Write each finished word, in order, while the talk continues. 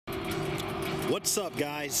What's up,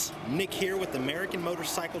 guys? Nick here with American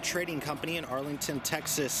Motorcycle Trading Company in Arlington,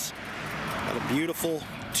 Texas. Got a beautiful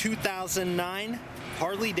 2009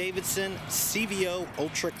 Harley Davidson CVO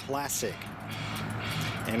Ultra Classic.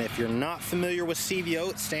 And if you're not familiar with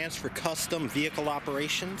CVO, it stands for Custom Vehicle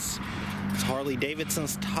Operations. It's Harley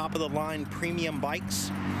Davidson's top of the line premium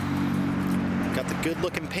bikes. Got the good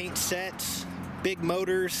looking paint sets, big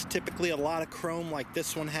motors, typically a lot of chrome like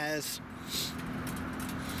this one has.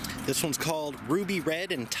 This one's called Ruby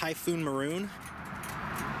Red and Typhoon Maroon.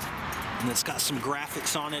 And it's got some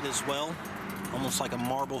graphics on it as well, almost like a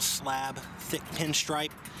marble slab, thick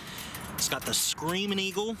pinstripe. It's got the Screaming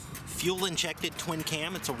Eagle fuel injected twin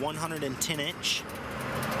cam. It's a 110 inch.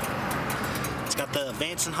 It's got the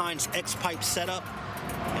Vance & Hines X-Pipe setup.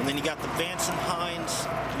 And then you got the Vance & Hines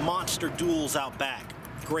Monster Duals out back.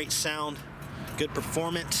 Great sound, good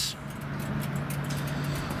performance.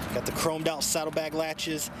 Got the chromed out saddlebag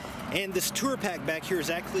latches, and this tour pack back here is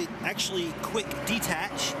actually quick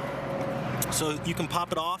detach, so you can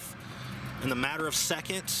pop it off in the matter of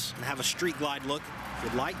seconds and have a street glide look if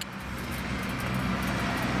you'd like.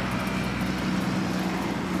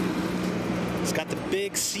 It's got the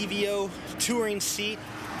big CVO touring seat.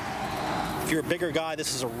 If you're a bigger guy,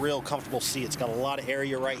 this is a real comfortable seat. It's got a lot of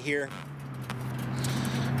area right here,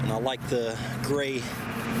 and I like the gray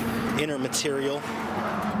inner material.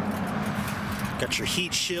 Got your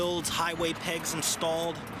heat shields, highway pegs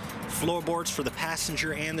installed, floorboards for the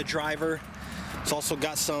passenger and the driver. It's also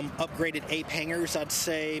got some upgraded ape hangers, I'd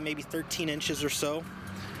say maybe 13 inches or so.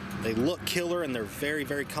 They look killer and they're very,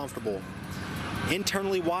 very comfortable.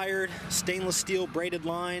 Internally wired, stainless steel braided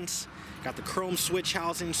lines. Got the chrome switch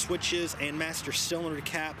housing, switches, and master cylinder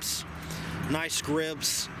caps. Nice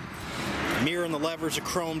grips. Mirror and the levers are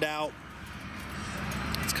chromed out.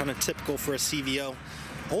 It's kind of typical for a CVO.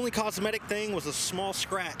 Only cosmetic thing was a small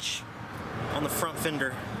scratch on the front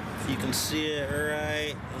fender. If you can see it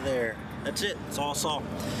right there. That's it. That's all I saw.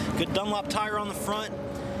 Good Dunlop tire on the front.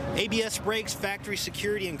 ABS brakes, factory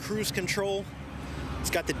security, and cruise control. It's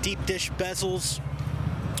got the deep dish bezels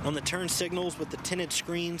on the turn signals with the tinted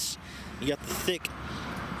screens. You got the thick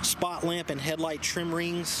spot lamp and headlight trim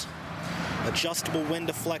rings. Adjustable wind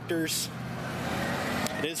deflectors.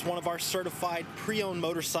 It is one of our certified pre-owned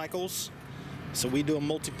motorcycles. So we do a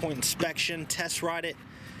multi-point inspection, test ride it,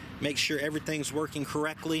 make sure everything's working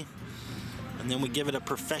correctly, and then we give it a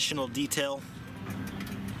professional detail.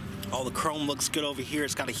 All the chrome looks good over here.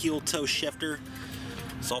 It's got a heel toe shifter.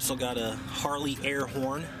 It's also got a Harley air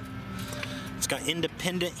horn. It's got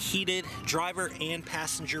independent heated driver and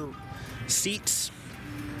passenger seats.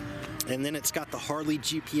 And then it's got the Harley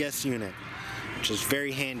GPS unit, which is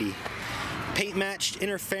very handy. Paint matched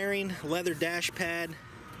inner fairing, leather dash pad.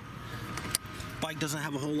 Bike doesn't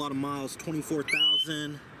have a whole lot of miles,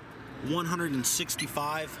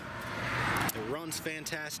 24,165. It runs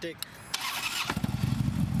fantastic.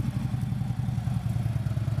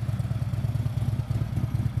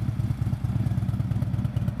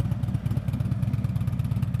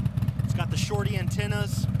 It's got the shorty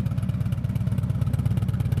antennas.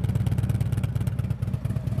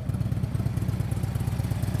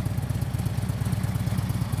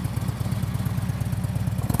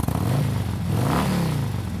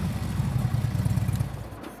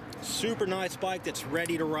 Super nice bike that's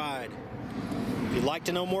ready to ride. If you'd like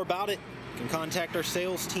to know more about it, you can contact our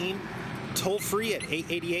sales team toll free at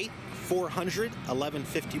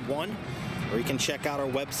 888-400-1151, or you can check out our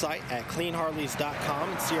website at cleanharleys.com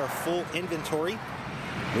and see our full inventory.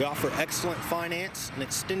 We offer excellent finance and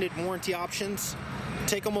extended warranty options.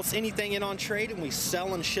 Take almost anything in on trade, and we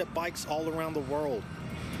sell and ship bikes all around the world.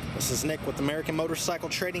 This is Nick with American Motorcycle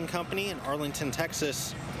Trading Company in Arlington,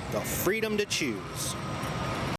 Texas. The freedom to choose.